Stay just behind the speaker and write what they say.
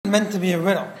meant to be a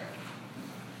riddle.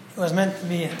 It was meant to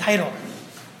be a title.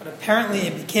 But apparently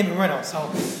it became a riddle.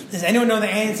 So does anyone know the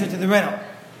answer to the riddle?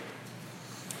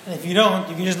 And if you don't,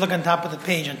 you can just look on top of the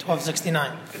page on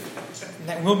 1269.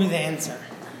 That will be the answer.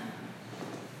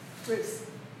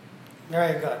 Ruth.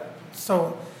 Very good.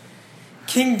 So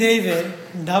King David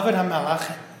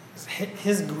HaMelech,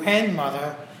 his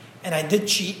grandmother, and I did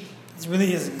cheat, it's really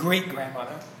his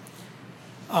great-grandmother,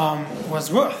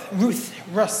 was Ruth.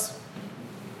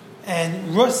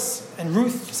 And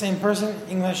Ruth, same person,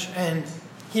 English and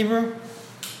Hebrew.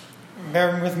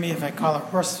 Bear with me if I call her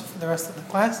Russ for the rest of the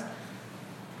class.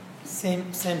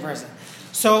 Same person.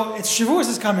 So it's Shavuos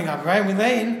is coming up, right? We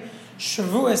lay in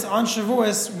Shavuos. On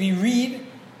Shavuos, we read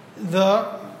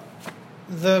the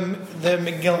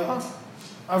Megillah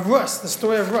of Rus, the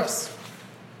story of Rus.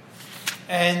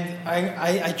 And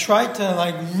I tried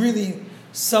to really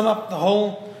sum up the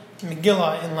whole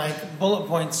Megillah in bullet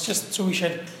points, just so we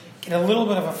should get a little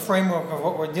bit of a framework of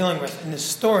what we're dealing with in this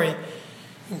story,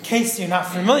 in case you're not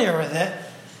familiar with it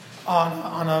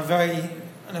on a very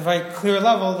clear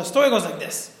level. The story goes like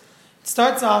this. It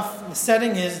starts off, the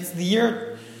setting is, it's the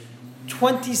year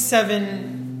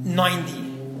 2790,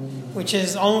 which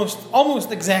is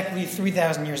almost exactly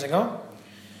 3,000 years ago.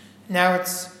 Now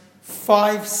it's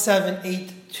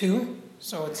 5782,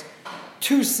 so it's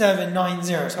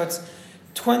 2790, so it's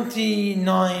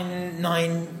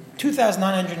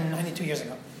 2,992 years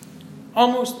ago.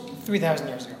 Almost 3,000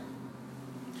 years ago.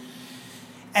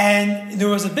 And there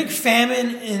was a big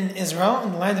famine in Israel,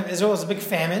 in the land of Israel, was a big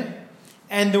famine.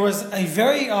 And there was a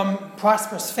very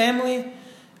prosperous family,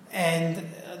 and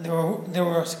they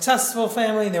were a successful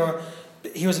family. The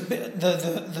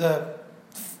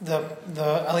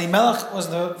Elimelech was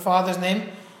the father's name,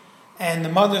 and the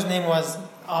mother's name was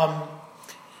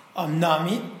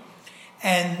Naomi,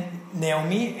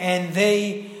 and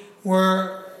they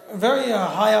were very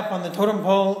high up on the totem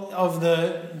pole of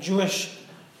the Jewish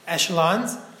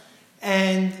echelons,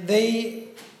 and they,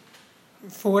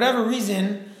 for whatever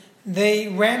reason, they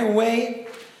ran away.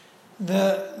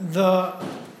 The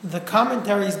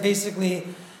commentaries basically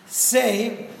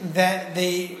say that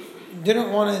they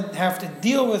didn't want to have to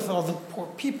deal with all the poor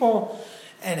people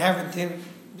and having to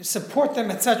support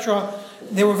them, etc.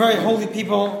 They were very holy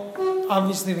people.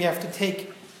 Obviously, we have to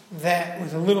take that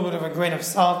with a little bit of a grain of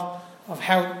salt of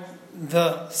how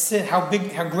the sin, how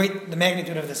great the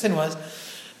magnitude of the sin was.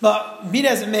 But be it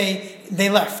as it may, they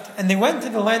left and they went to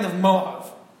the land of Moab.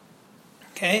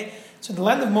 Okay, so the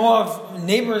land of Moab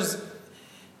neighbors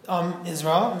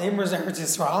Israel, neighbors Eretz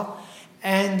Israel,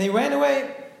 and they ran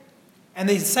away and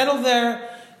they settled there.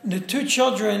 The two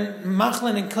children,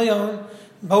 Machlon and Cleon,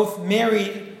 both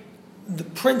married the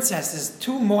princesses,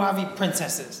 two Moabite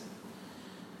princesses.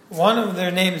 One of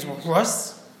their names was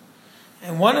Rus,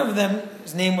 and one of them,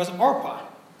 his name was Orpah.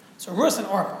 So Rus and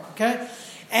Orpah, okay?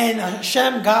 And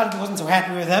Hashem, God, wasn't so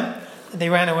happy with them. They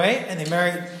ran away and they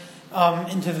married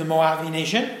into the Moabite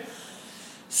nation.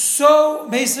 So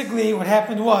basically what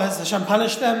happened was Hashem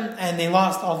punished them and they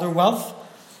lost all their wealth.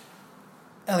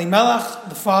 Elimelech,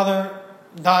 the father,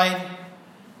 died.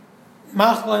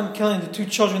 Machlon, killing the two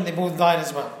children, they both died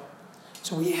as well.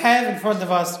 So we have in front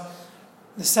of us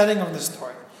the setting of the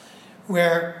story,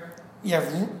 where you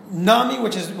have Nami,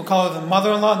 which is, we'll call her the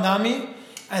mother-in-law, Nami,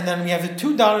 and then we have the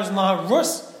two daughters-in-law,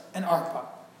 Rus and Arpa.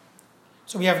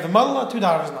 So we have the mother-in-law, two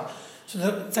daughters-in-law.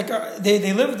 So it's like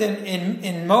they lived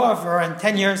in Moab for around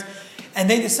 10 years, and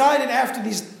they decided after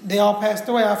they all passed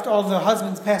away, after all the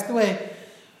husbands passed away,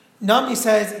 Nami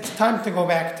says it's time to go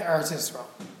back to Eretz Israel.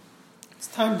 It's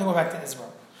time to go back to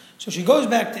Israel. So she goes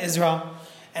back to Israel,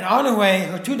 and on her way,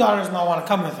 her two daughters-in-law want to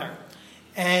come with her.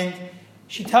 And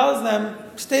she tells them,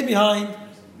 stay behind.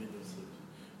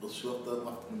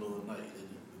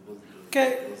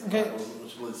 Okay.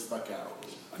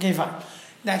 Okay, fine.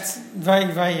 That's very,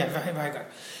 very, very, very good.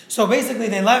 So basically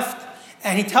they left,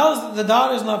 and he tells the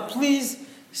daughters-in-law, please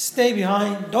stay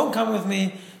behind, don't come with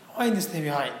me, I want you to stay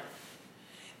behind.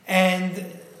 And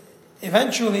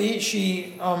eventually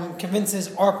she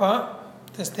convinces Orpah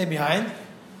to stay behind,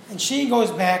 and she goes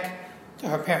back to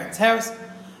her parents' house,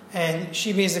 and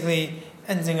she basically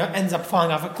ends up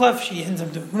falling off a cliff. She ends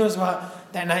up doing who knows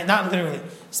what that night, not literally,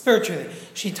 spiritually.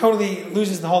 She totally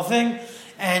loses the whole thing,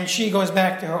 and she goes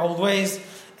back to her old ways,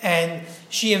 and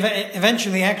she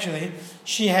eventually, actually,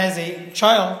 she has a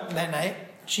child that night.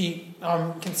 She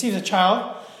conceives a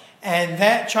child, and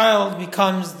that child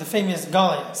becomes the famous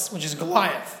Goliath, which is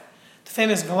Goliath. The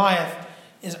famous Goliath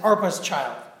is Arpa's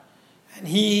child, and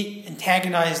he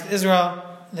antagonized Israel,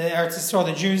 the Eretz Yisrael,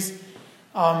 the Jews,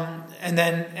 and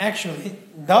then actually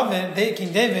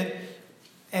King David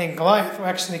and Goliath were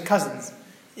actually cousins.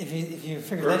 If you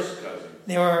figure First that, cousin.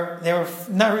 they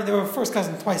were first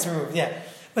cousin twice removed, yeah,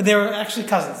 but they were actually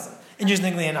cousins.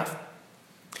 Interestingly enough.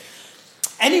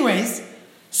 Anyways,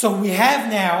 so we have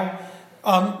now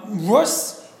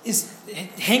Rus is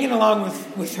hanging along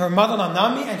with her mother-in-law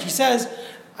Nami, and she says,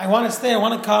 "I want to stay. I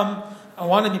want to come. I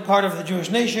want to be part of the Jewish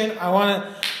nation. I want to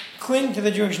cling to the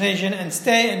Jewish nation and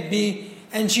stay and be."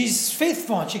 And she's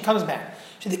faithful, and she comes back.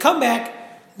 So they come back.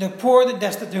 They're poor, they're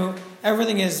destitute.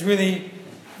 Everything is really,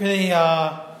 really.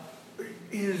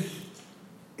 Is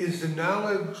the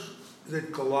knowledge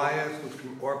that Goliath was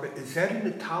from Orpah, is that in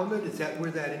the Talmud? Is that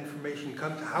where that information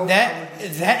comes?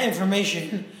 That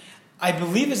information, I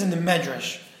believe, is in the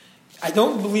Medrash. I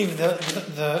don't believe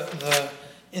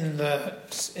in the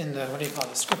what do you call it,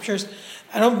 the scriptures.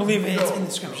 I don't believe it's in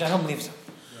the scriptures. I don't believe so.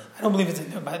 I don't believe it's in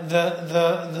there. But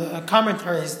the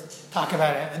commentaries talk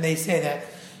about it, and they say that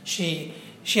she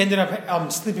ended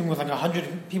up sleeping with like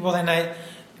 100 people that night,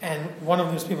 and with one of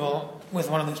those people,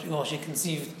 she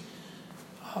conceived.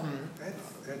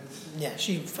 Yeah,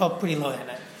 she felt pretty low that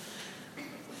night.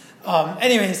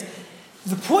 Anyways,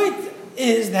 the point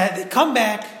is that they come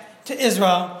back to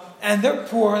Israel, and they're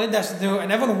poor, they're destitute,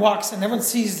 and everyone walks, and everyone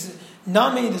sees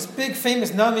Nami, this big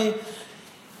famous Nami.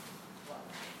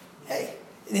 Hey,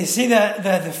 they see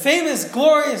the famous,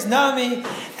 glorious Nami,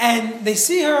 and they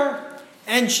see her,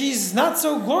 and she's not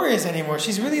so glorious anymore.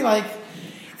 She's really like,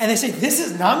 and they say, "This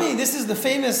is Nami. This is the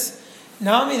famous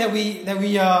Nami that we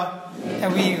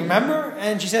remember."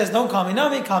 And she says, "Don't call me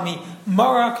Nami. Call me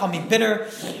Mara. Call me bitter."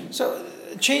 So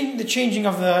the changing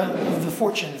of the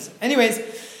fortunes. Anyways,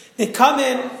 they come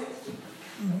in.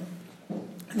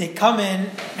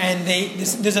 And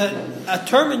there's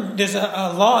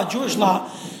a law, a Jewish law,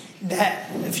 that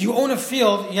if you own a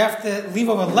field, you have to leave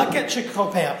over leket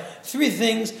shekopea, 3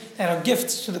 things that are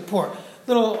gifts to the poor.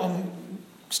 Little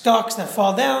stalks that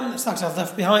fall down, the stalks that are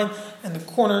left behind, and the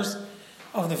corners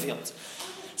of the fields.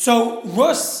 So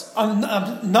Rus,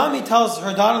 Nami tells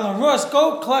her daughter-in-law, Rus,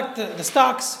 go collect the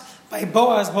stalks by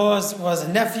Boaz. Boaz was a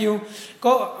nephew,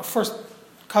 first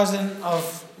cousin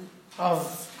of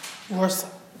Rus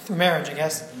through marriage, I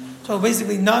guess. So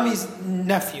basically, Nami's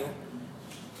nephew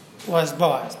was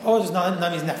Boaz. Boaz was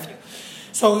Nami's nephew.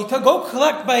 So he told, go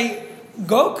collect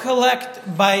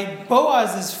by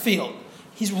Boaz's field.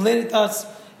 He's related to us.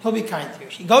 He'll be kind to you.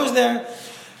 He goes there.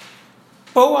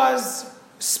 Boaz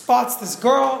spots this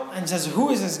girl and says,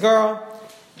 "Who is this girl?"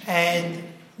 And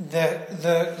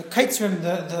the Kaitzrim,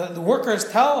 the workers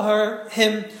tell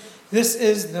him, "This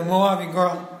is the Moabi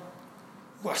girl,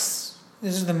 Rus.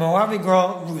 This is the Moabi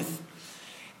girl, Ruth."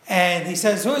 And he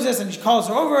says, "Who is this?" And she calls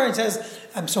her over and says,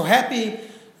 "I'm so happy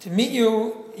to meet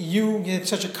you. You did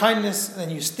such a kindness,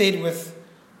 and you stayed with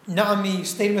Naomi. You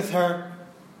stayed with her.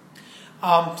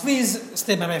 Please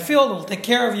stay by my field. We'll take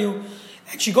care of you."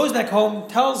 And she goes back home,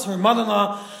 tells her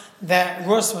mother-in-law that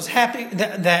Rus was happy,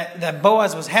 that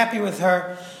Boaz was happy with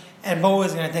her, and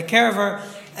Boaz is going to take care of her.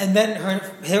 And then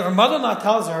her mother-in-law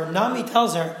tells her, Nami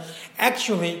tells her,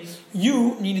 actually,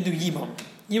 you need to do Yibum.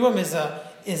 Yibum is a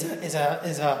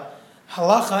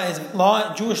halacha, is a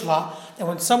law, Jewish law, that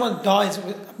when someone dies,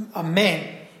 a man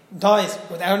dies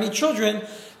without any children,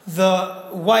 the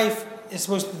wife is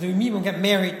supposed to do Yibum, get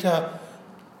married to,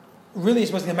 really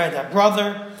supposed to get married to a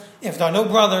brother. If there are no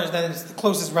brothers, then it's the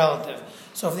closest relative.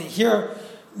 So here,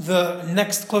 the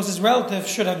next closest relative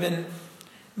should have been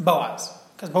Boaz,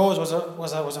 because Boaz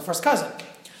was a first cousin.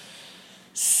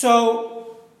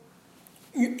 So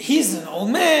he's an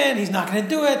old man; he's not going to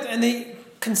do it, and they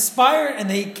conspired and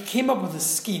they came up with a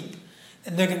scheme.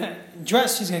 And they're going to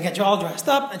dress. She's going to get you all dressed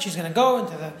up, and she's going to go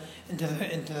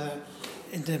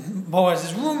into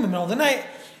Boaz's room in the middle of the night.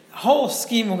 A whole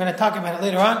scheme. We're going to talk about it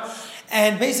later on.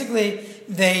 And basically,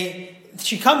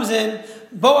 she comes in.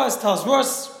 Boaz tells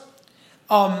Rus,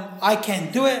 "I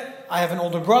can't do it. I have an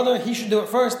older brother. He should do it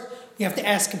first. We have to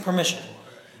ask him permission."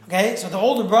 Okay, so the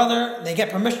older brother, they get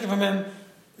permission from him.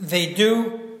 They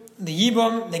do the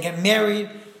Yibum. They get married.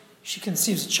 She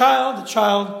conceives a child. The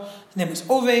child, his name is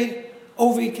Oved.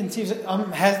 Oved conceives.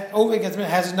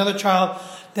 Has another child.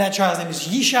 That child's name is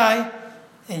Yishai,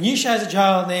 and Yishai is a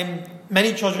child named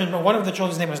many children, but one of the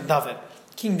children's name was David,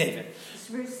 King David.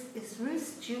 Is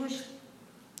Ruth Jewish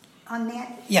on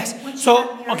that? Yes.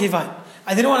 So, okay, fine.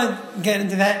 I didn't want to get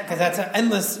into that because that's an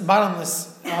endless, bottomless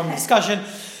discussion.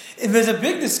 There's a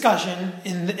big discussion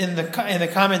in the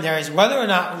commentaries whether or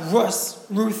not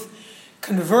Ruth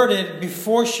converted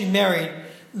before she married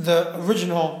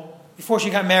before she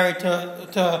got married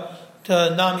to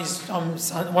Nami's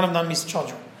son, one of Nami's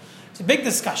children. It's a big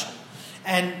discussion,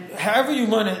 and however you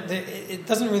learn it, it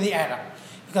doesn't really add up.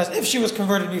 Because if she was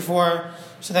converted before,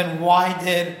 so then why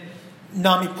did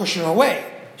Nami push her away.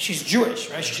 She's Jewish,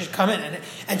 right? She should come in.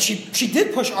 And she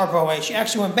did push Arpa away. She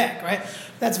actually went back, right?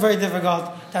 That's very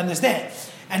difficult to understand.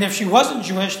 And if she wasn't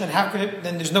Jewish, then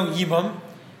then there's no Yibum.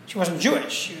 She wasn't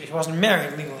Jewish. She wasn't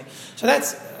married legally. So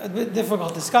that's a bit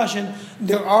difficult discussion.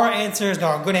 There are answers. There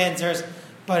are good answers.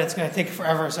 But it's going to take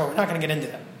forever, so we're not going to get into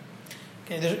them.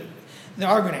 Okay, there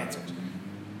are good answers.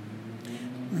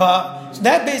 But so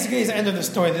that basically is the end of the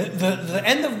story. The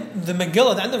end of the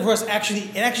Megillah, the end of the verse, actually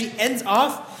ends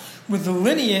off with the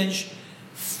lineage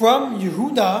from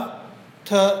Yehuda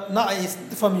to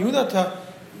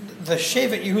the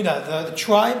Shevet Yehuda, the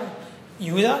tribe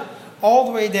Yehuda, all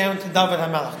the way down to David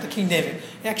HaMelech, the King David.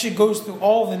 It actually goes through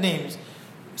all the names,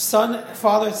 son,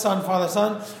 father, son,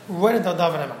 right until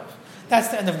David HaMelech. That's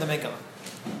the end of the Megillah.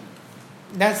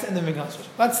 That's the end of the Megillah.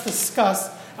 I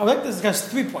would like to discuss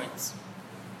 3 points.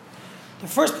 The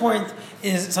first point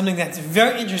is something that's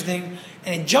very interesting,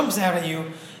 and it jumps out at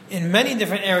you in many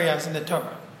different areas in the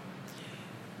Torah.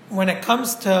 When it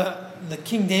comes to the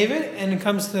King David, and it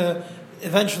comes to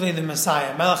eventually the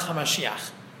Messiah, Melech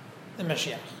HaMashiach, the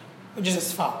Mashiach, which is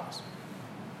as follows.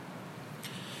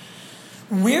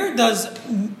 Where does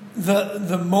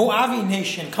the Moavi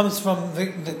nation comes from?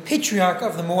 The patriarch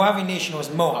of the Moavi nation was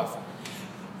Moab.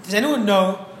 Does anyone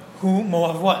know who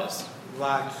Moab was?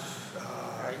 Lot.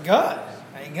 Very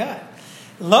good.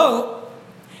 Lot.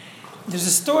 There's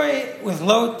a story with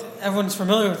Lot. Everyone's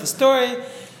familiar with the story.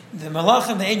 The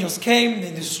Malachim, the angels came.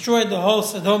 They destroyed the whole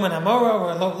Sodom and Amorah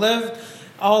where Lot lived.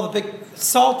 All the big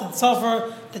salt and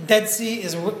sulfur. The Dead Sea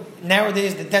is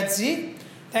nowadays the Dead Sea.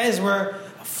 That is where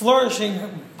a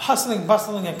flourishing, hustling,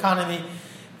 bustling economy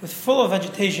with full of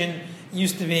vegetation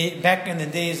used to be back in the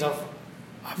days of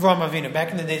Avraham Avinu,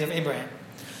 back in the days of Abraham.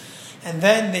 And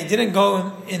then they didn't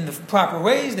go in the proper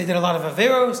ways. They did a lot of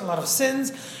averos, a lot of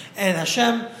sins. And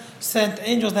Hashem sent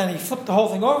angels down and he flipped the whole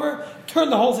thing over,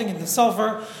 turned the whole thing into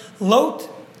sulfur. Lot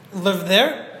lived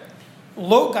there.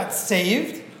 Lot got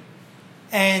saved.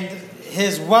 And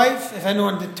his wife, if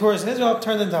anyone did tours in Israel,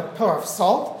 turned into a pillar of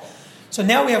salt. So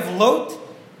now we have Lot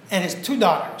and his 2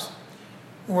 daughters.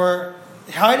 We're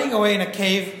hiding away in a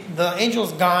cave. The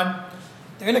angel's gone.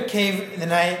 They're in a cave in the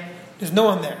night. There's no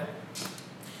one there.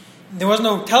 There was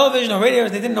no television, no radio.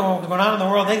 They didn't know what was going on in the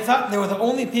world. They thought they were the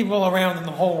only people around in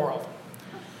the whole world.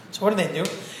 So what did they do?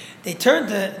 They turned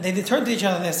to each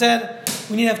other and they said,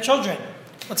 "We need to have children.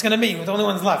 What's going to be? We're the only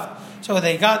ones left." So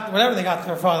they got whatever they got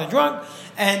their father drunk.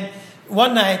 And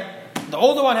one night, the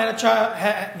older one had a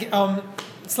child,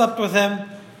 slept with him,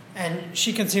 and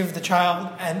she conceived the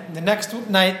child. And the next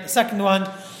night, the second one,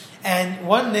 and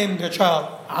one named their child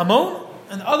Ammon,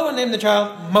 and the other one named the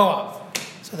child Moab.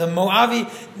 So the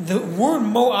word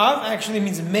Moab actually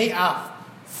means Me'av,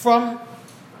 from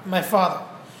my father.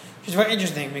 Which is very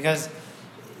interesting because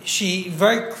she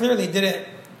very clearly did it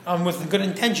with good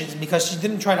intentions because she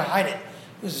didn't try to hide it.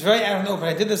 It was very out in the open.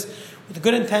 I did this with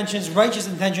good intentions, righteous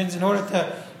intentions, in order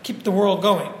to keep the world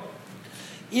going.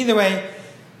 Either way,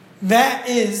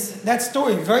 that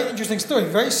story, very interesting story,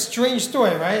 very strange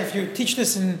story, right? If you teach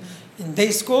this in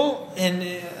day school,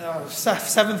 in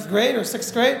 7th grade or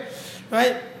 6th grade,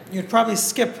 right, you'd probably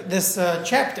skip this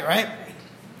chapter, right?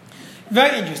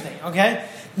 Very interesting, okay?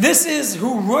 This is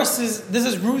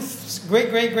Ruth's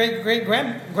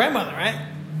great-great-great-great-grandmother, right?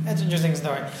 That's an interesting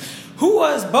story. Who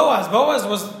was Boaz? Boaz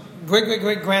was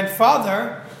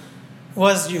great-great-great-grandfather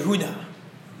was Yehuda.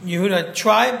 Yehuda,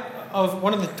 tribe of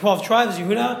one of the 12 tribes,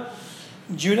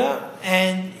 Judah,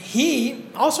 and he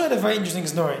also had a very interesting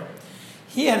story.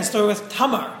 He had a story with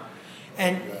Tamar,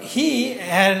 and he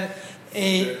had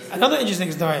another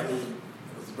interesting story.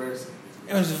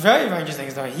 It was a very, very interesting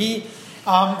story. He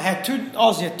had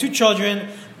two children.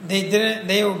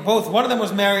 They were both. One of them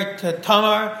was married to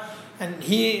Tamar, and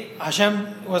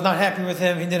Hashem was not happy with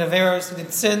him. He did averos, he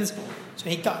did sins, so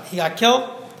he got killed.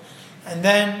 And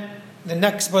then the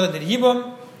next brother did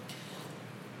Yibum.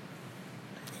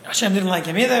 Hashem didn't like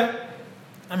him either.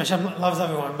 Hashem loves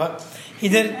everyone, but he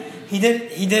did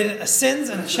a sins,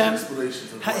 and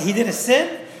he did a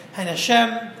sin, and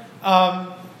Hashem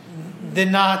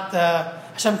did not.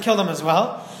 Hashem killed him as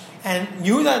well. And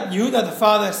Yehuda, the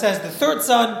father, says the third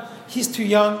son, he's too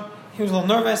young. He was a little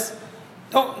nervous.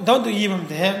 Don't do Yibum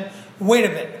to him. Wait a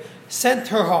bit. Send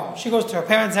her home. She goes to her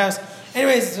parents' house.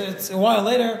 Anyways, it's a while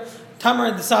later.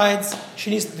 Tamar decides she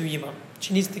needs to do Yibum.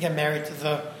 She needs to get married to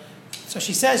the. So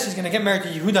she says she's going to get married to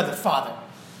Yehuda, the father.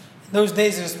 In those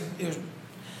days,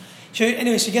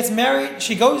 she gets married.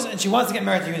 She goes and she wants to get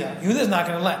married to Yehuda. Yehuda's not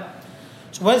going to let.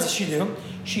 So what does she do?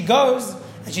 She goes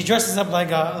and she dresses up like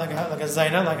a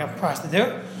zayna, like a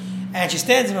prostitute, and she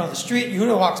stands in the middle of the street.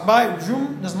 Yehuda walks by,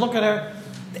 doesn't look at her.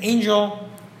 The angel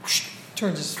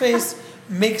turns his face,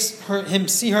 makes him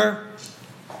see her,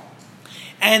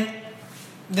 and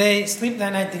they sleep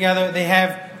that night together. They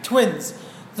have twins.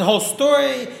 The whole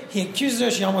story, he accuses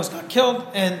her, she almost got killed,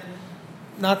 and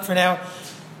not for now.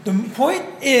 The point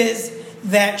is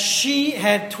that she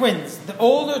had twins. The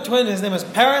older twin, his name was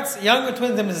Peretz. The younger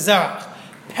twin, his name is Zerach.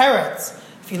 Peretz,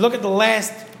 if you look at the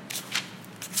last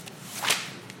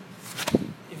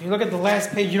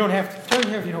page, you don't have to turn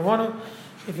here if you don't want to.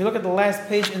 If you look at the last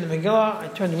page in the Megillah, I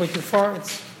turned way too far.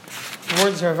 The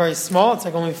words are very small. It's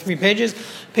like only 3 pages.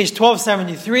 Page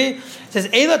 1273. It says,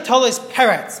 Eila Tolis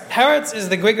Peretz. Peretz is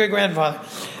the great-great-grandfather.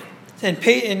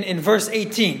 In verse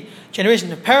 18.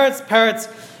 Generation of Peretz. Peretz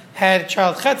had a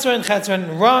child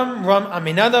Chetzron, Ram,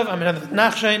 Aminadav,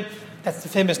 Nachshon. That's the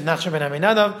famous Nachshon ben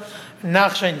Aminadav.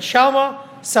 Nachshon Salma,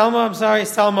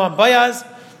 Boaz.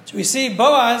 So we see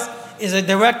Boaz is a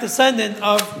direct descendant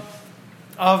of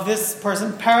this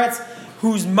person, Peretz,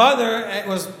 whose mother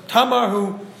was Tamar,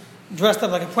 who dressed up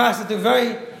like a prostitute.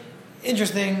 Very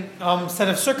interesting set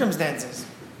of circumstances.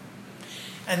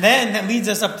 And then that leads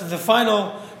us up to the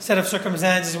final set of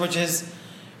circumstances, which is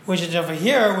over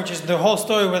here, which is the whole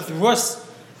story with Rus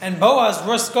and Boaz.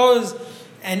 Rus goes,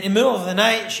 and in the middle of the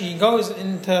night, she goes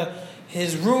into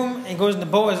his room and goes into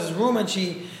Boaz's room, and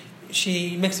she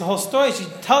makes the whole story. She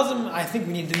tells him, I think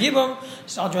we need to give him.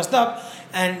 She's all dressed up.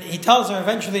 And he tells her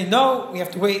eventually, no, we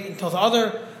have to wait until the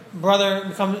other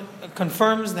brother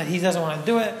confirms that he doesn't want to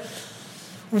do it.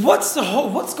 What's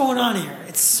going on here?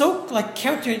 It's so like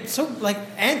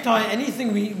anti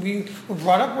anything we were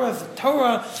brought up with.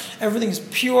 Torah, everything's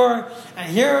pure.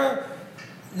 And here,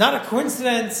 not a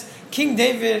coincidence, King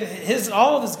David,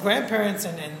 all of his grandparents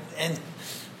and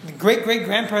the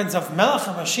great-great-grandparents of Melech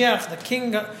HaMashiach, the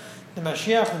king, the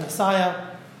Mashiach, the Messiah,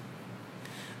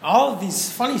 all of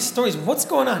these funny stories. What's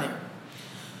going on here?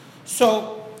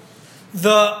 So,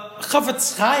 the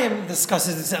Chafetz Chaim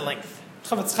discusses this at length.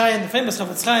 Chafetz Chaim, the famous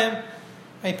Chafetz Chaim,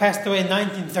 he passed away in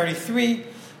 1933.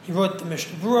 He wrote the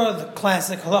Mishnah Berurah, the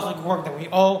classic halachic work that we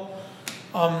all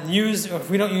use, or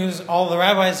if we don't use, all the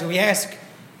rabbis who we ask,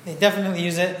 they definitely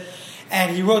use it.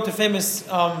 And he wrote the famous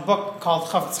book called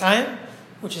Chafetz Chaim,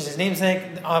 which is his namesake,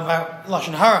 about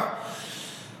Lashon Hara,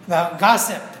 about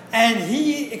gossip. And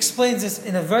he explains this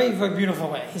in a very, very beautiful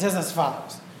way. He says as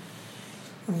follows.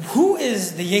 Who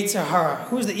is the Yetzer Hara?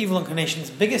 Who is the evil inclination's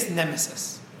biggest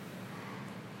nemesis?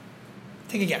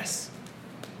 Take a guess.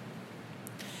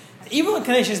 The evil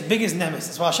inclination's biggest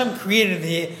nemesis. Well, Hashem created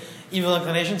the evil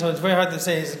inclination, so it's very hard to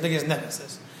say his biggest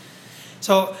nemesis.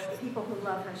 So, people who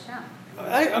love Hashem.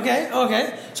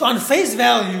 Okay. So on face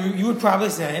value, you would probably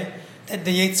say that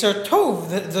the Yetzer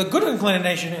Tov, the good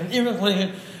inclination and the evil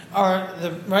inclination are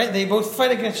right. They both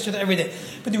fight against each other every day.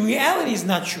 But the reality is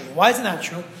not true. Why is it not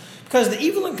true? Because the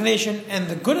evil inclination and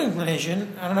the good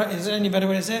inclination, I don't know, is there any better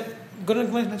way to say it? Good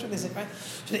inclination, that's what they say, right?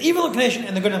 So the evil inclination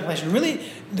and the good inclination, really,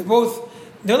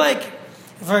 they're like,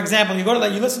 for example, you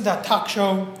listen to a talk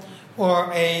show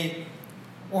or a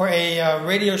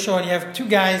radio show, and you have two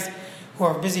guys who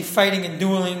are busy fighting and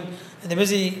dueling, and they're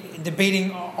busy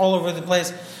debating all over the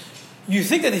place. You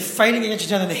think that they're fighting against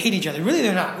each other and they hate each other. Really,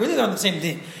 they're not. Really, they're on the same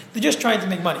team. They're just trying to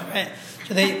make money, right?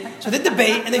 So they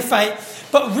debate and they fight.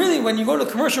 But really, when you go to a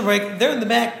commercial break, they're in the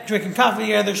back drinking coffee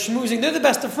together, they're schmoozing. They're the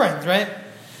best of friends, right?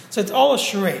 So it's all a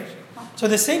charade. So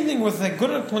the same thing with the good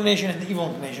inclination and the evil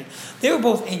inclination. They were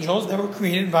both angels. They were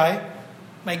created by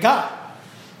God.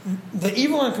 The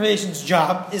evil inclination's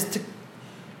job is to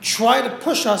try to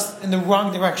push us in the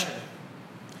wrong direction.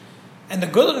 And the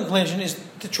good inclination is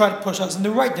to try to push us in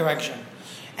the right direction.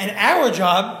 And our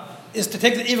job is to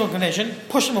take the evil inclination,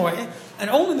 push them away, and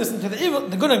only listen to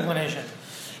the good inclination.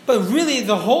 But really,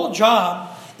 the whole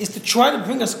job is to try to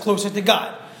bring us closer to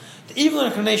God. The evil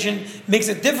inclination makes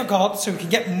it difficult so we can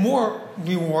get more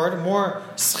reward, more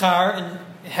schar in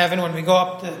heaven when we go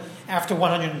up to after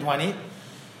 120.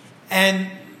 And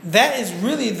that is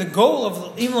really the goal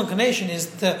of the evil inclination, is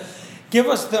to give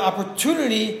us the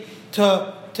opportunity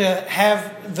to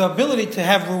have the ability to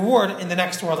have reward in the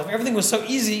next world. If everything was so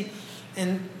easy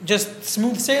and just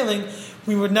smooth sailing,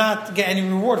 we would not get any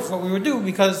reward for what we would do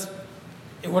because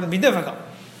it wouldn't be difficult.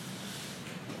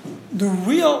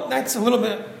 That's a little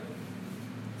bit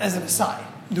as an aside.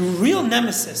 The real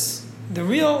nemesis to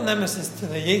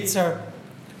the Yetzer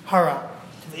Hara,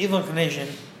 to the evil inclination,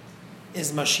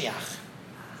 is Mashiach,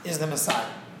 is the Messiah.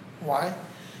 Why?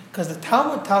 Because the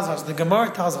Talmud tells us, the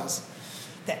Gemara tells us,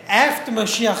 that after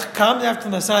Mashiach comes, after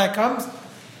the Messiah comes,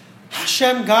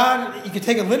 Hashem, God, you can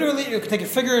take it literally, you can take it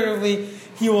figuratively,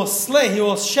 He will slay, He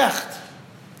will shecht,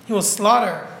 He will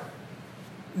slaughter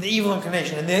the evil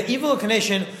inclination. And the evil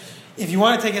inclination, if you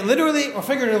want to take it literally or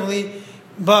figuratively,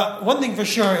 But one thing for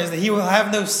sure is that he will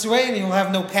have no sway and he will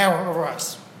have no power over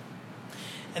us.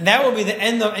 And that will be the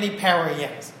end of any power he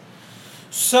has.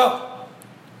 So,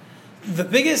 the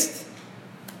biggest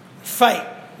fight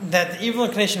that the evil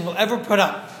inclination will ever put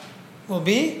up will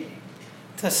be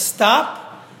to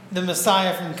stop the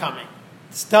Messiah from coming.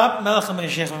 Stop Melech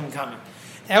HaMashiach from coming.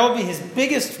 That will be his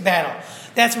biggest battle.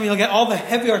 That's when he'll get all the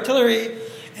heavy artillery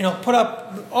and he'll put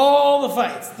up all the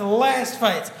fights, the last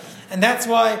fights. And that's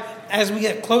why, as we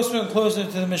get closer and closer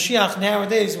to the Mashiach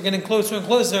nowadays, we're getting closer and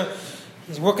closer.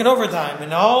 He's working overtime,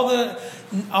 and all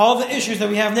the issues that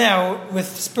we have now with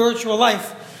spiritual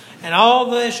life, and all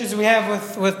the issues we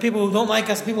have with people who don't like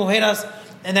us, people who hate us,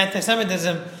 and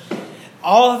anti-Semitism,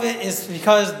 all of it is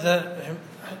because the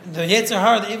Yetzer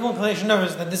Hara, the evil inclination,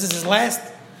 knows that this is his last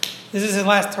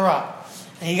Torah,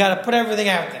 and he got to put everything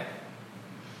out there.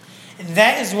 And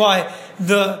that is why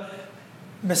the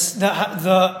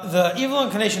evil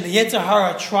inclination, the Yetzer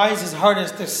Hara, tries his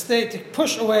hardest to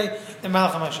push away the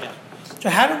Melech HaMashiach. So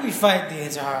how do we fight the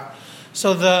Yetzer Hara?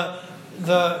 So the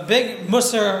big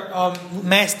Musar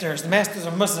masters, the masters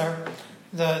of Musar,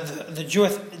 the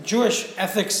Jewish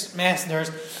ethics masters,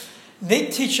 they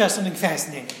teach us something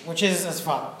fascinating, which is as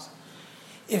follows.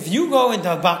 If you go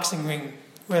into a boxing ring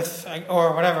with,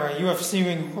 or whatever, a UFC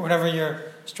ring, or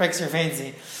whatever strikes your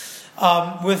fancy,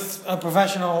 with a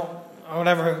professional, or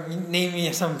whatever, name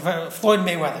me some, Floyd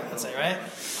Mayweather, let's say, right?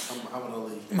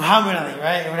 Muhammad Ali,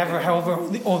 right? Or whatever, however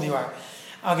old you are.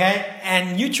 Okay?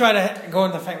 And you try to go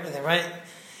into the fight with him, right?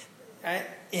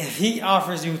 If he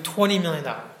offers you $20 million,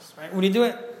 right? Would you do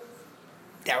it?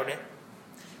 Doubt it.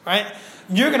 Right?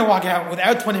 You're going to walk out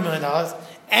without $20 million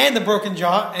and a broken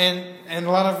jaw and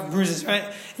a lot of bruises, right?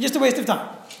 It's just a waste of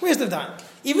time. Waste of time.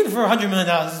 Even for $100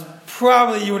 million,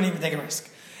 probably you wouldn't even take a risk.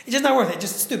 It's just not worth it. It's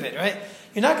just stupid, right?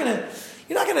 You're not gonna,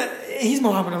 he's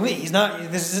Muhammad Ali. He's not,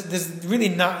 there's really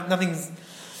nothing.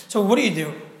 So what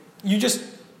do? You just,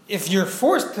 if you're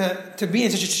forced to be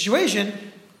in such a situation,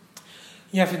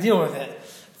 you have to deal with it.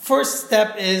 First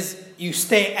step is you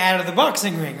stay out of the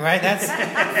boxing ring, right? That's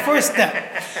the first step.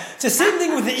 It's the same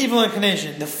thing with the evil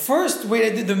inclination. The first way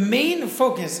to do, the main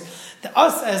focus to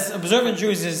us as observant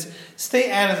Jews is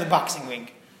stay out of the boxing ring.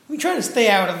 We try to stay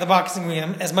out of the boxing ring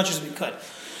as much as we could.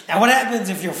 Now what happens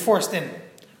if you're forced in?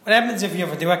 What happens if you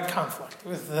have a direct conflict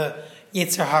with the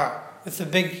Yetzer Hara, with the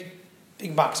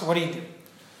big boxer? What do?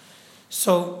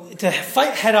 So to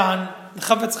fight head on, the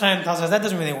Chafetz Chaim tells us that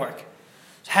doesn't really work.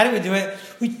 So how do we do it?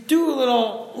 We do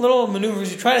little maneuvers.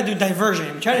 We try to do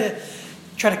diversion. We try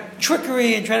to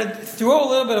trickery and try to throw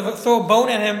a bone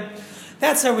at him.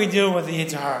 That's how we deal with the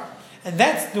Yetzer Hara. And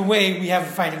that's the way we have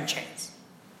a fighting chance.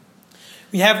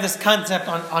 We have this concept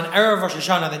on Erev Rosh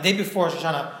Hashanah, the day before Rosh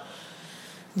Hashanah.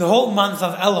 The whole month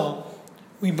of Elul,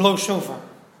 we blow shofar.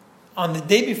 On the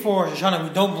day before Rosh Hashanah, we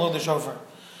don't blow the shofar.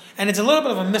 And it's a little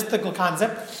bit of a mystical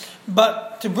concept,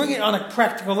 but to bring it on a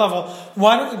practical level,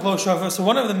 why don't we blow shofar? So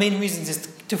one of the main reasons is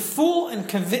to fool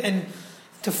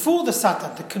to fool the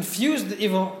Satan, to confuse the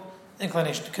evil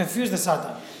inclination, to confuse the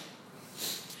Satan.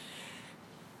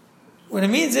 What it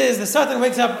means is the Satan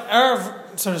wakes up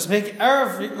Erev, so to speak,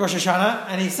 Erev Rosh Hashanah,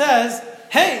 and he says,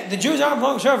 hey, the Jews aren't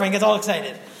blowing shofar, and gets all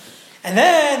excited. And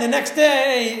then the next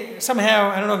day,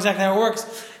 somehow, I don't know exactly how it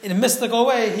works, in a mystical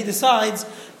way, he decides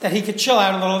that he could chill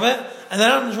out a little bit, and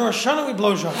then on Rosh Hashanah we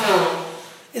blow shofar.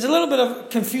 It's a little bit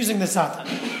of confusing the Satan.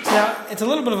 So it's a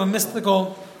little bit of a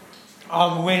mystical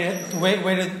way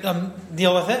to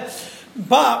deal with it.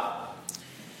 But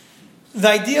the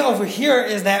idea over here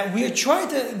is that we are trying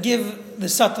to give the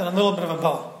Satan a little bit of a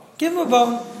bone. Give him a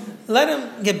bone, let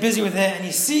him get busy with it, and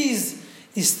he sees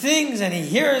these things, and he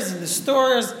hears in the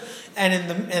stores, and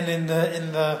in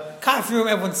the coffee room,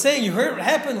 everyone's saying, you heard what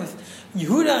happened with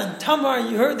Yehuda and Tamar,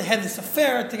 you heard they had this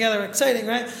affair together, exciting,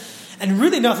 right? And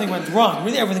really nothing went wrong.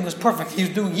 Really everything was perfect. He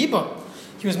was doing Yibum.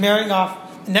 He was marrying off,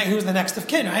 he was the next of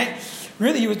kin, right?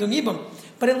 Really he was doing Yibum.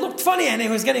 But it looked funny and he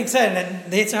was getting excited.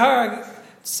 And the Yetzer Hara,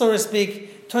 so to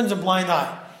speak, turns a blind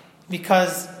eye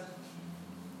because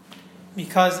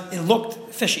it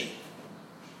looked fishy.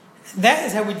 And that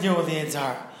is how we deal with the Yetzer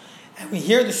Hara. And we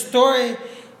hear the story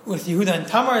with Yehuda and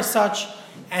Tamar as such,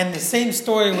 and the same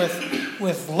story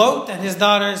with Lot and his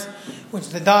daughters, which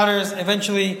the daughters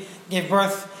eventually gave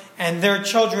birth, and their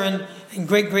children, and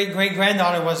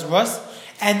great-great-great-granddaughter was Rus.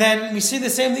 And then we see the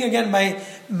same thing again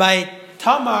by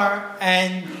Tamar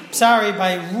and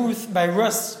by Ruth, by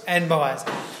Rus and Boaz.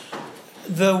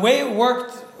 The way it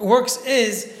works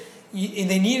is,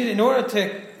 they needed, in order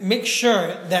to make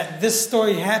sure that this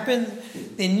story happened,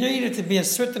 they needed to be a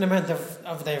certain amount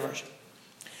of diversion.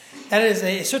 That is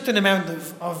a certain amount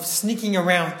of sneaking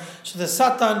around, so the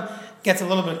Satan gets a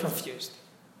little bit confused.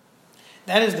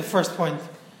 That is the first point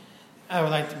I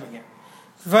would like to bring up.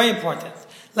 Very important.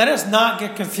 Let us not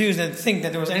get confused and think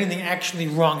that there was anything actually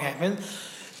wrong happened.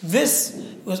 This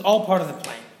was all part of the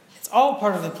plan. It's all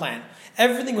part of the plan.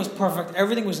 Everything was perfect.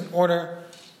 Everything was in order.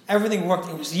 Everything worked.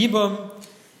 It was Yibum.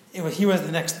 He was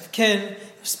the next of kin.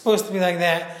 It was supposed to be like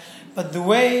that. But the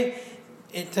way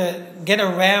to get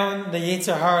around the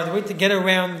Yetzer Hara, the way to get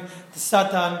around the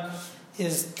Satan,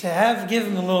 is to give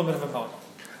him a little bit of a bone.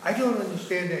 I don't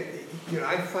understand that.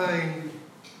 I find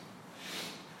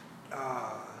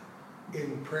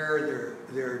in prayer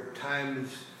there are times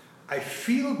I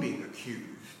feel being accused.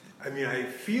 I mean, I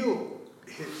feel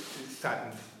his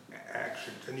Satan's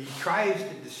actions, and he tries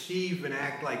to deceive and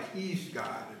act like he's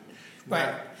God.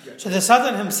 Right. So the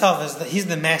Satan himself he's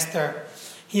the master.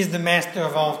 He's the master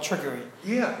of all trickery.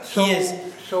 Yeah. So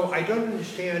so I don't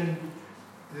understand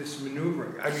this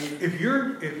maneuvering. I mean,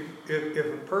 if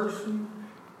a person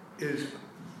is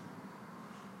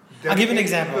I'll give you an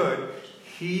example. Good,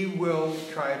 he will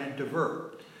try to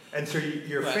divert. And so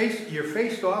you're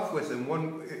faced off with him.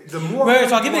 The more. Right,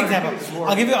 so I'll give you an example.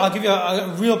 I'll give you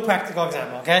a real practical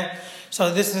example. Okay,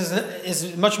 so this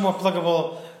is much more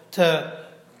applicable to.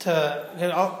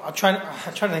 I'll try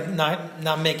to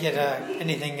not make it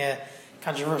anything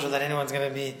controversial that anyone's going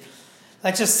to be.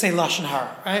 Let's just say lashon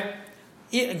hara, right?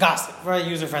 Gossip, very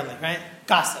user friendly, right?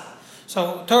 Gossip.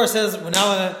 So Torah says we're not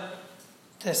allowed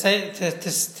to say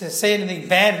anything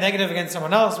bad, negative against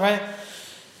someone else, right?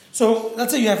 So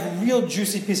let's say you have a real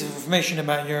juicy piece of information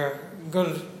about your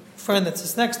good friend that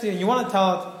sits next to you, and you want to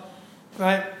tell it,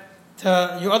 right,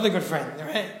 to your other good friend,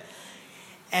 right?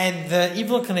 And the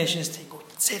evil inclination is to go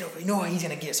say it over. You know, he's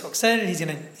going to get so excited. He's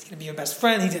going to be your best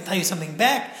friend. He's going to tell you something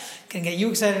back. Going to get you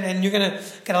excited, and you're going to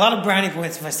get a lot of brownie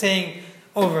points by saying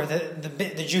over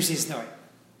the juicy story.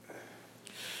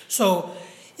 So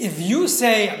if you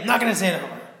say, I'm not going to say it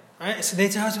over, right? So they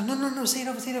tell us, no, say it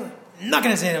over. I'm not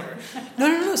going to say it over.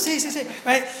 No, say,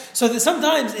 right? So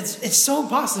sometimes it's so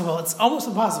impossible. It's almost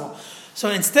impossible. So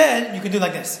instead, you can do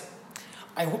like this.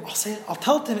 I'll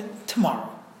tell it tomorrow,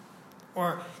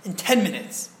 or in 10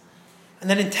 minutes. And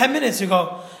then in 10 minutes, you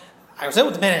go, I was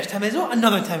able to manage 10 minutes,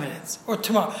 another 10 minutes, or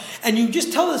tomorrow. And you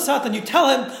just tell the Satan, you tell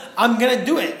him, I'm going to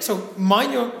do it. So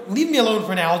leave me alone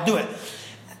for now, I'll do it.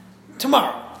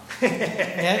 Tomorrow.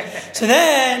 Okay? So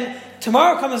then,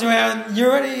 tomorrow comes around,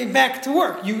 you're already back to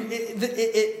work.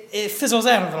 It fizzles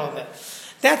out a little bit.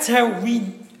 That's how we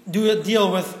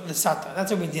deal with the Satan.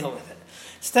 That's how we deal with it.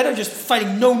 Instead of just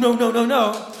fighting, no,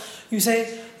 you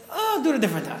say, I'll do it a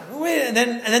different time. Wait, and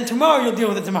then tomorrow you'll deal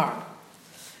with it tomorrow.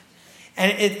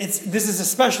 And this is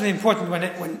especially important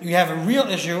when you have a real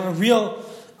issue,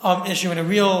 and a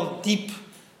real deep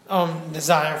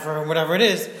desire for whatever it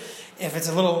is. If it's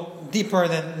a little deeper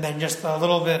than just a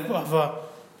little bit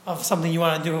of something you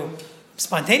want to do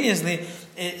spontaneously,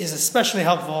 it is especially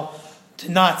helpful to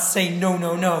not say no,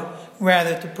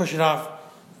 rather to push it off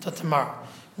till tomorrow.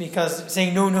 Because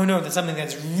saying no, that's something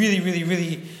that's really, really,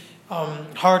 really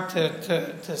hard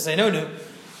to say no to,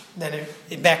 then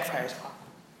it backfires a lot.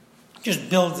 It just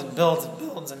builds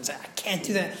and say, I can't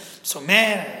do that. I'm so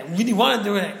mad. I really want to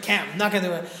do it. I can't. I'm not going to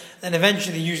do it. Then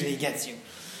eventually, usually, it gets you.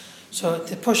 So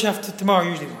to push off to tomorrow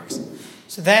usually works.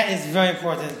 So that is a very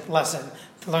important lesson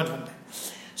to learn from that.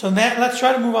 So let's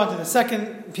try to move on to the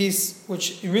second piece,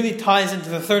 which really ties into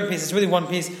the third piece. It's really one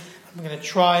piece. I'm going to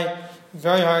try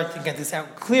very hard to get this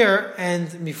out clear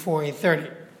and before 8:30.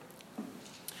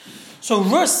 So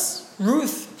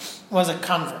Ruth was a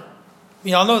convert.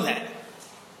 We all know that.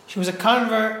 She was a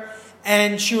convert,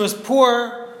 and she was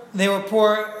poor. They were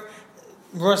poor.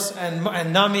 Ruth and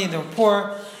Nami, they were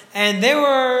poor. And they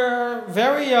were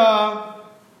very,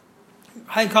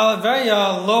 very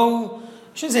low. I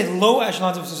shouldn't say low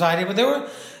echelons of society, but they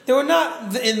were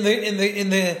not in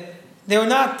the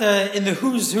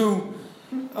who's who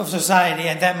of society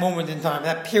at that moment in time,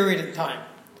 that period in time.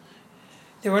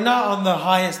 They were not on the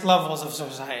highest levels of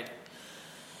society,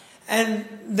 and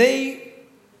they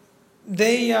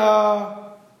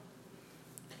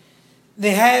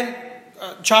had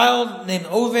a child named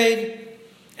Oved,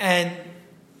 and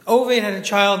Oved had a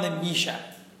child named Yishai.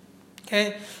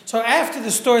 Okay, so after the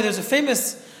story, there's a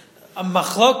famous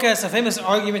machlokas, a famous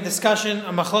argument, discussion,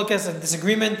 a machlokas, a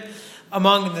disagreement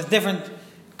among the different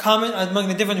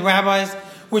rabbis,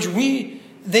 which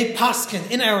they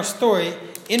paskin in our story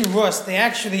in Rus. They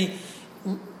actually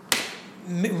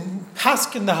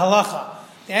paskin the halacha.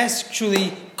 They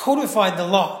actually codified the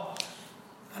law.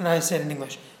 And I said in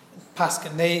English,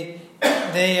 paskin. They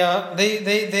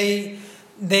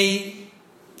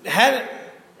had.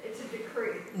 It's a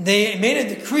decree. They made a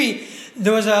decree.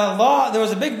 There was a law. There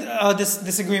was a big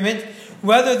disagreement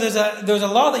whether there's a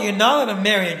law that you're not allowed to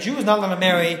marry, a Jew is not allowed to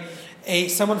marry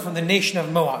someone from the nation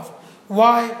of Moab.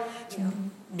 Why?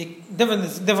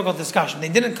 Difficult discussion. They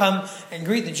didn't come and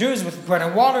greet the Jews with bread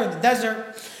and water in the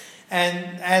desert,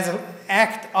 and as an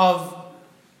act of,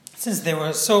 since they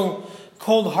were so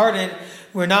cold-hearted,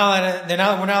 we're not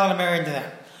allowed to marry into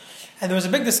them. And there was a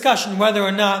big discussion whether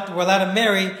or not we're allowed to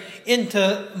marry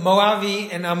into Moavi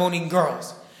and Ammoni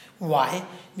girls. Why?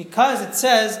 Because it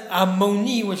says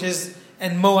Ammoni,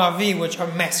 and Moavi, which are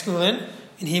masculine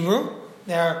in Hebrew.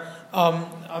 They're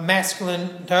a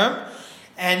masculine term.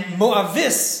 And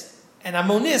Moavis and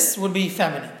Ammonis would be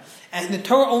feminine. And the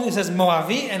Torah only says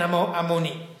Moavi and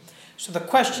Ammoni. So the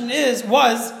question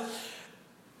was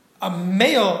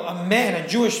a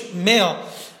Jewish male,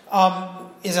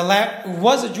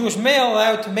 was a Jewish male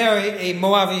allowed to marry a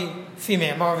Moavi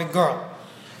female, a Moavi girl?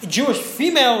 A Jewish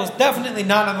female was definitely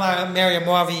not allowed to marry a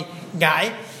Moavi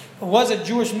guy. But was a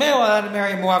Jewish male allowed to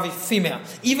marry a Moavi female,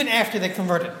 even after they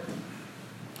converted?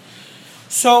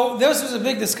 So this was a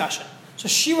big discussion. So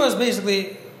she was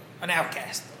basically an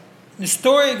outcast. The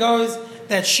story goes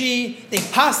that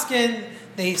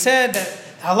they said that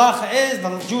halacha is,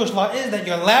 the Jewish law is, that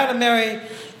you're allowed to marry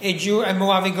a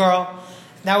Moavi girl.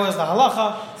 That was the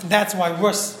halacha, and that's why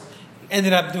Rus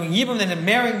ended up doing Yibum, and then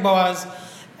marrying Boaz,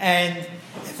 and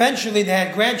eventually they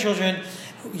had grandchildren,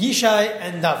 Yishai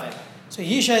and David. So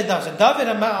Yishai and David. So David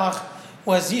HaMelech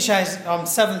was Yishai's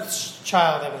seventh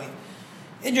child, I believe.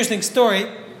 Interesting story.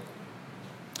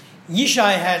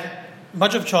 Yishai had a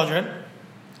bunch of children,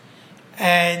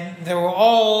 and they were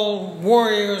all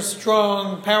warriors,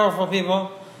 strong, powerful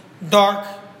people, dark,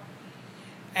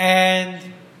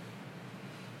 and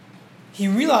he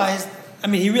realized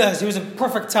he was a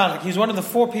perfect tzaddik. He was one of the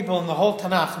 4 people in the whole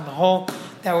Tanakh,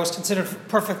 that was considered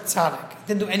perfect tzaddik. He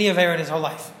didn't do any aver in his whole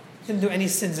life. He didn't do any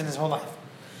sins in his whole life.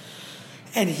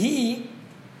 And he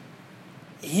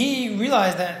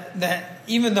realized that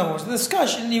even though it was a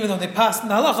discussion, even though they passed in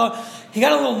the halacha, he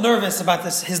got a little nervous about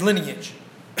his lineage.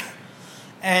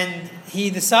 And he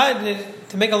decided,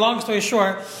 to make a long story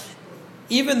short,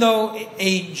 even though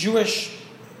a Jewish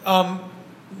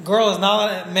girl is not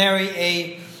allowed to marry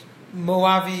a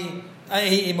Moavi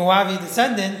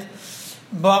descendant,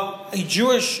 but a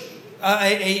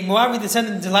Moavi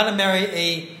descendant is allowed to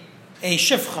marry a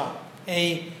shifcha,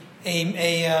 a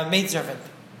maidservant.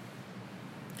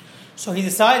 So he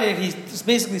decided he's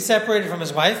basically separated from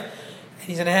his wife, and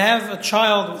he's going to have a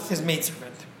child with his maidservant.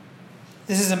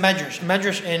 This is a medrash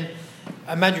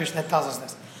that tells us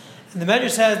this. And the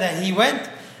medrash says that he went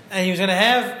and he was going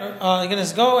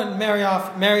to go and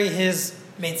marry his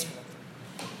maidservant.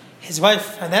 His wife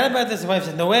found out about this. His wife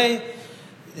said, "No way,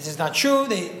 this is not true."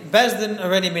 Bezdin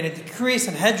already made a decree.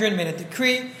 Sanhedrin made a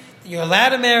decree that you're allowed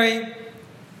to marry,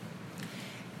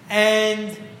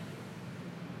 and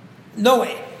no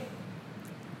way.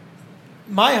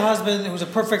 My husband, who's a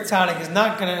perfect tzaddik, is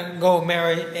not going to go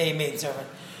marry a maidservant.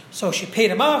 So she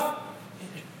paid him off.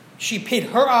 She paid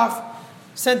her off,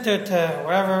 sent her to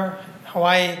wherever,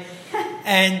 Hawaii,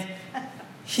 and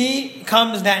he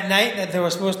comes that night that they were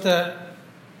supposed to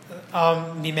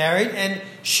be married, and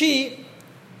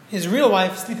his real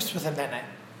wife, sleeps with him that night.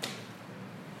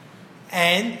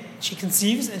 And she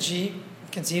conceives David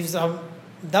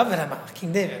HaMelech,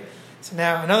 King David. So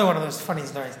now another one of those funny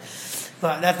stories.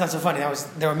 But that's not so funny.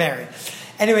 They were married.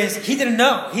 Anyways, he didn't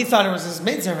know. He thought it was his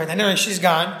maidservant. Anyway, she's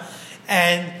gone,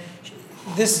 and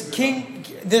she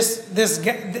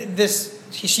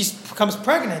becomes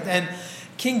pregnant, and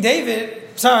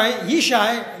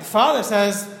Yishai, the father,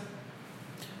 says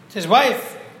to his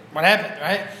wife, "What happened?"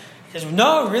 Right? He says,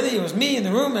 "No, really, it was me in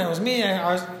the room, and it was me.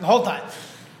 I was the whole time."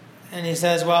 And he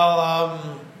says,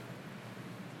 "Well,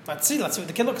 let's see what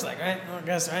the kid looks like, right?" I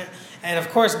guess, right? And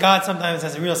of course, God sometimes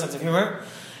has a real sense of humor.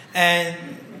 And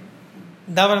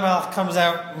David HaMelech comes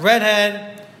out,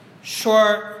 redhead,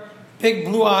 short, big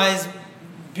blue eyes,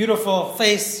 beautiful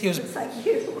face. He was like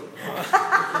you.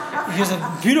 He was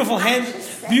a beautiful,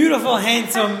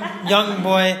 handsome young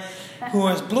boy who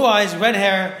was blue eyes, red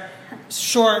hair,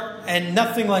 short, and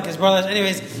nothing like his brothers.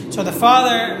 Anyways, so the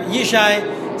father,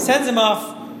 Yishai, sends him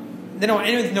off. They don't want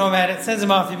anyone to know about it. Sends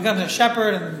him off. He becomes a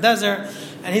shepherd in the desert,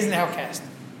 and he's an outcast.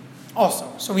 Also,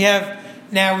 so we have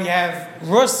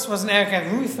Rus was an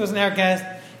outcast, Ruth was an outcast,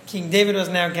 King David was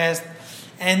an outcast,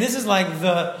 and this is like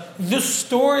the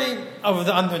story of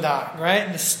the underdog, right?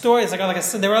 And the story is like a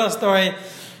Cinderella story,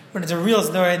 but it's a real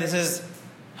story. This is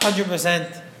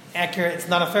 100% accurate. It's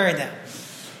not a fairy tale.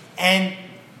 And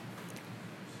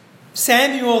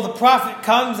Samuel, the prophet,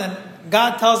 comes and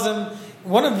God tells him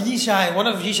one of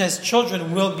Yishai's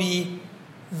children will be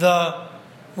the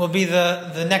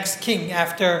next king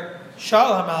after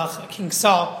Shaul HaMelech, King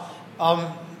Saul,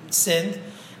 sinned,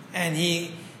 and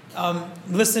he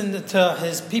listened to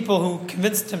his people who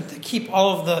convinced him to keep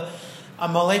all of the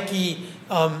Amaleki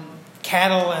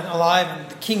cattle and alive and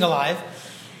the king alive.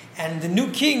 And the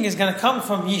new king is going to come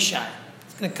from Yishai.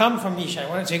 It's going to come from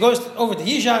Yishai. So he goes over to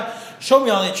Yishai, show me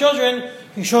all your children.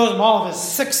 He shows him all of his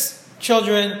 6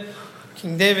 children.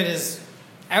 King David is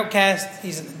outcast.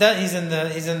 He's in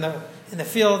the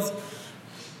fields,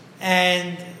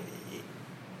 and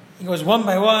he goes one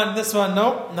by one. This one,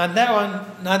 nope, not that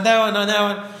one, not that one, not that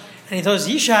one. And he tells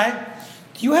Yishai,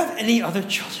 "Do you have any other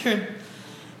children?"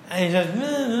 And he says,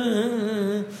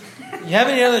 "You have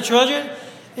any other children?"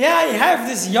 "Yeah, I have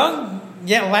this young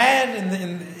lad,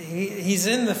 and he's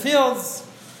in the fields.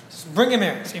 Just bring him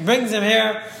here." So he brings him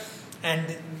here,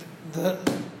 and the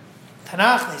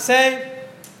Tanakh, they say,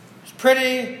 was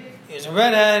pretty. He was a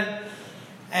redhead,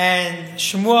 and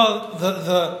Shmuel,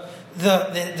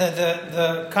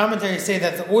 the commentaries say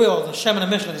that the oil, the Shem and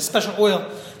Mishnah, the special oil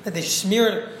that they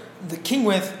smeared the king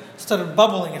with, started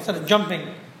bubbling and started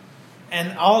jumping,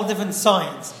 and all different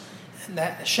signs. And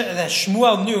that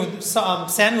Shmuel knew,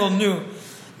 Samuel knew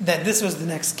that this was the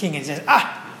next king. And he says,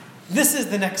 this is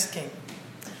the next king.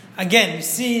 Again, you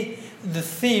see the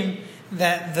theme,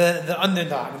 that the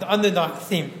underdog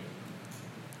theme.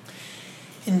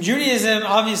 In Judaism,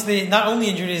 obviously, not only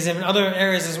in Judaism, in other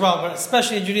areas as well, but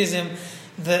especially in Judaism,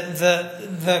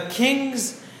 the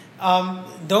kings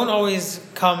don't always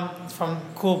come from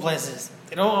cool places.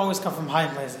 They don't always come from high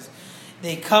places.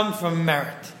 They come from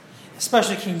merit.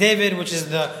 Especially King David, which is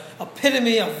the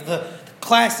epitome of the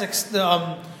classics. I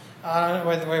don't know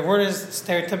what the right word is.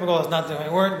 Stereotypical is not the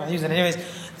right word, but I'll use it anyways.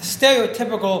 The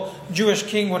stereotypical Jewish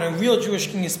king, what a real Jewish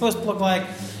king is supposed to look like.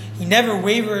 He never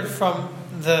wavered from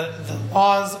the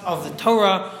laws of the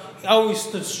Torah. He always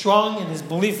stood strong in his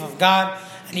belief of God,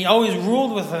 and he always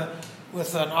ruled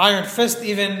with an iron fist,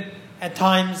 even at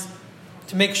times,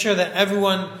 to make sure that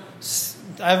everyone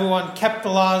kept the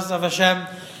laws of Hashem.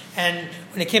 And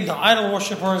when it came to idol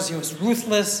worshippers, he was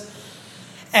ruthless.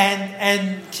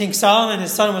 And King Solomon,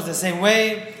 his son, was the same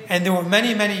way. And there were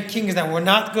many, many kings that were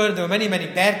not good. There were many, many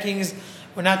bad kings.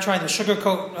 We're not trying to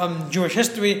sugarcoat Jewish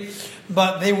history,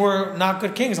 but they were not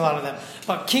good kings, a lot of them.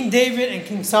 But King David and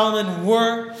King Solomon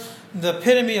were the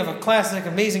epitome of a classic,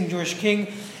 amazing Jewish king.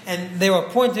 And they were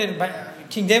appointed by,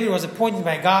 King David was appointed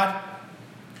by God.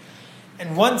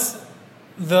 And once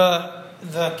the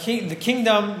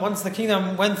kingdom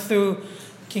went through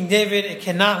King David, it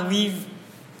cannot leave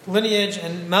lineage,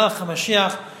 and Melech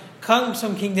HaMashiach comes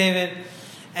from King David.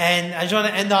 And I just want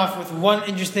to end off with one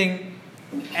interesting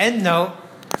end note,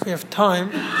 if we have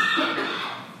time.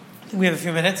 I think we have a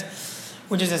few minutes,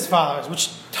 which is as follows,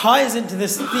 which ties into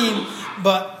this theme,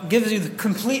 but gives you the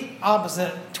complete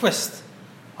opposite twist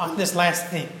on this last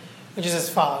theme, which is as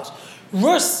follows.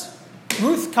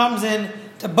 Ruth comes in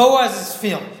to Boaz's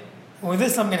field. And with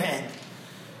this, I'm going to end.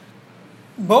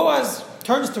 Boaz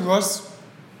turns to Ruth,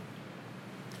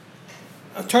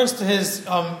 turns to his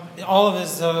all of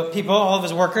his people, all of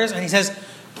his workers, and he says,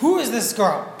 "Who is this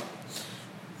girl?"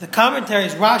 The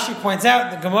commentaries, Rashi points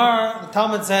out, the Gemara, the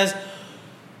Talmud says,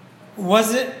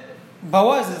 was it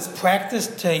Boaz's practice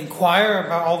to inquire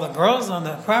about all the girls on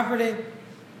the property?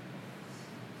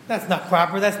 That's not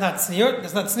proper. That's not tzniut.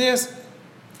 That's not tznius.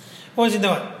 What was he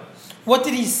doing? What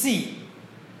did he see?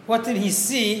 What did he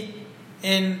see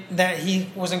in that he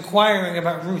was inquiring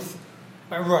about Ruth?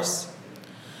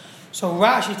 So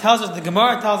Rashi tells us, the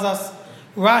Gemara tells us,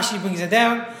 Rashi brings it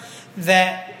down,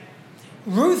 that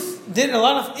Ruth did a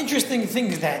lot of interesting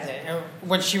things that day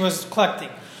when she was collecting.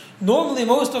 Normally,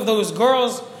 most of those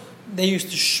girls, they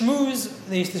used to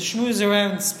schmooze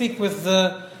around, speak with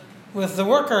the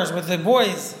workers, with the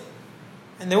boys,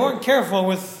 and they weren't careful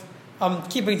with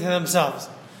keeping to themselves.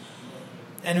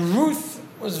 And Ruth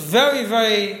was very,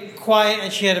 very quiet,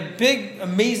 and she had a big,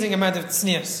 amazing amount of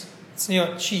tznius.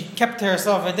 She kept to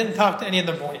herself and didn't talk to any of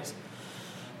the boys.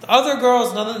 The other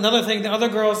girls, another thing, the other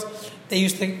girls, they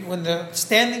used to, when the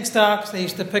standing stocks, they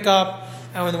used to pick up,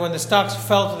 and when the stocks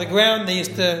fell to the ground, they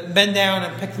used to bend down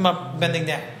and pick them up bending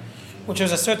down, which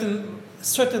was a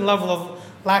certain level of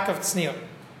lack of tzniut.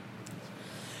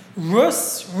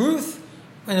 Ruth,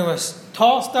 when there was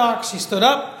tall stocks, she stood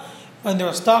up. When there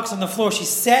were stocks on the floor, she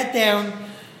sat down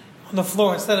on the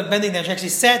floor instead of bending down. She actually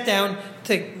sat down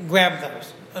to grab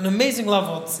those. An amazing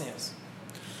level of tznius.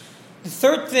 The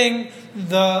third thing,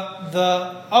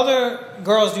 the other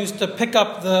girls used to pick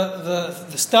up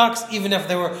the stocks, even if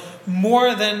they were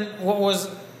more than what was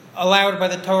allowed by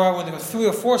the Torah. When there were 3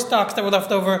 or 4 stocks that were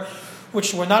left over,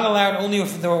 which were not allowed only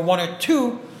if there were 1 or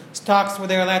 2 stocks where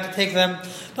they were allowed to take them.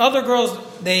 The other girls,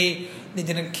 they They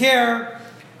didn't care.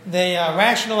 They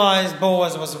rationalized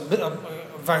Boaz was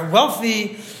very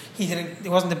wealthy. It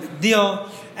wasn't a big deal.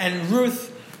 And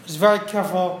Ruth was very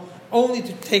careful only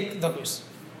to take those.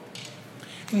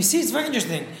 And you see, it's very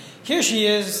interesting. Here she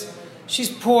is. She's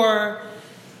poor.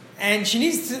 And she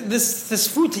needs this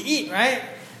food to eat, right?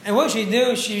 And what she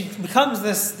do? She becomes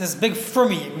this big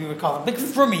frummy, we would call her, big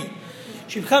frummy.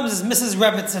 She becomes this Mrs.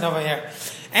 Rebbitzin over here.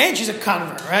 And she's a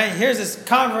convert, right? Here's this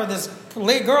convert, this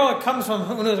girl that comes from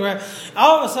who knows where.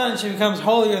 All of a sudden, she becomes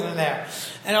holier than thou.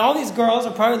 And all these girls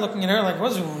are probably looking at her like,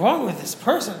 what's wrong with this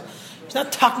person? She's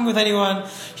not talking with anyone.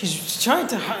 She's trying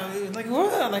to, like,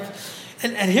 what? Like,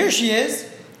 and here she is,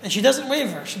 and she doesn't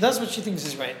waver. She does what she thinks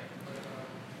is right.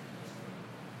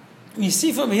 You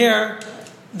see from here,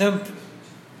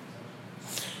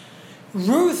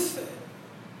 Ruth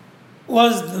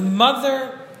was the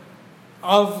mother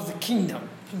of the kingdom,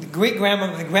 the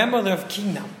great-grandmother, the grandmother of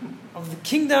the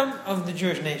kingdom of the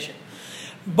Jewish nation.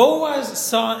 Boaz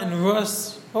saw in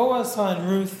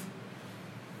Ruth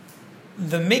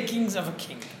the makings of a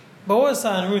king. Boaz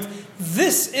saw in Ruth,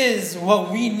 this is what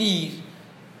we need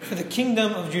for the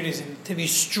kingdom of Judaism, to be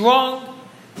strong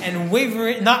and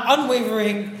wavering, not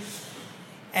unwavering,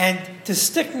 and to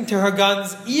sticking to her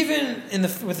guns, even in the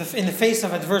face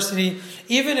of adversity,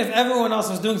 even if everyone else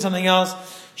was doing something else.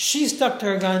 She stuck to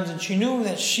her guns, and she knew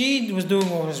that she was doing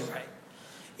what was right.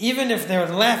 Even if they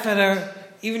would laugh at her,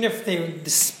 even if they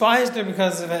despised her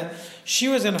because of it, she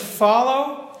was going to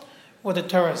follow what the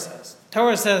Torah says. The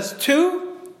Torah says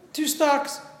two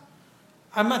stocks.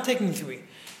 I'm not taking 3. You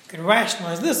can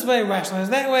rationalize this way, rationalize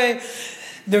that way.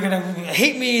 They're going to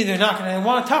hate me. They're not going to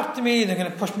want to talk to me. They're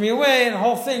going to push me away, and the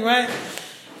whole thing, right?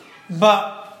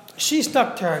 But she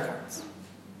stuck to her guns.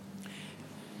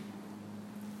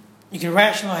 You can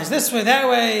rationalize this way, that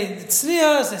way. It's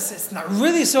tznius. It's not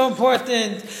really so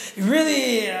important.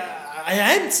 Really, I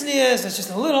am tznius. It's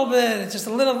just a little bit. It's just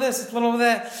a little this, it's a little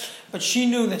that. But she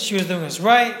knew that she was doing this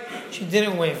right. She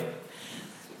didn't waver.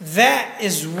 That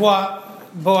is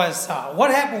what Boaz saw. What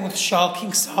happened with Shaul,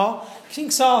 King Saul? King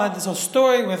Saul had this whole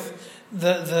story with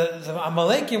the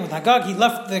Amalekim, with Agag. He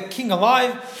left the king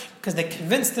alive because they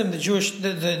convinced him, the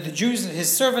Jews,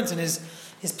 his servants and his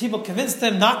people convinced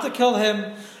him not to kill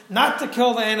him, not to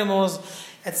kill the animals,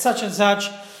 and such.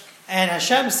 And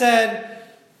Hashem said,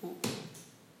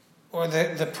 or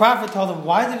the prophet told him,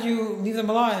 why did you leave them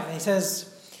alive? And he says,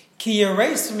 Ki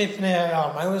yirayis mipnei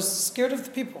ha'am. I was scared of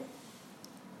the people.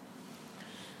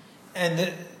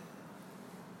 And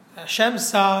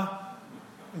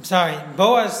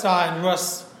Boaz saw in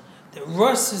Rus, that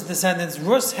Rus's descendants,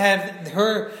 Rus had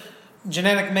her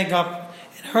genetic makeup,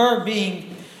 and her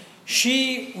being,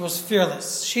 she was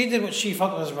fearless. She did what she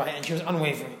felt was right, and she was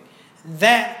unwavering.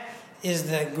 That is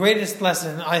the greatest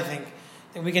lesson, I think,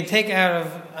 that we can take out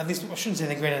of, at least I shouldn't say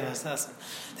the greatest lesson.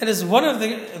 That is one of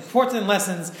the important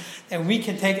lessons that we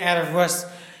can take out of Rus,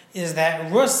 is that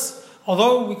Rus,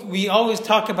 although we always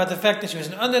talk about the fact that she was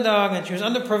an underdog and she was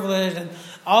underprivileged and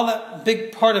all that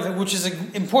big part of it, which is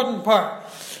an important part,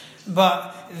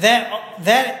 but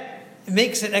that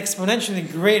makes it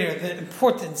exponentially greater, the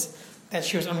importance that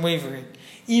she was unwavering.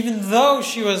 Even though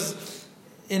she was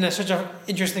in such an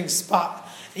interesting spot,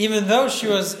 even though she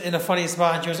was in a funny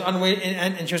spot, and she was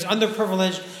and she was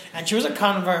underprivileged, and she was a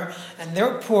convert, and they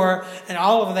were poor, and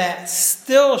all of that,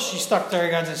 still she stuck to her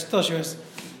guns, and still she was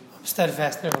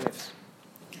steadfast in her beliefs.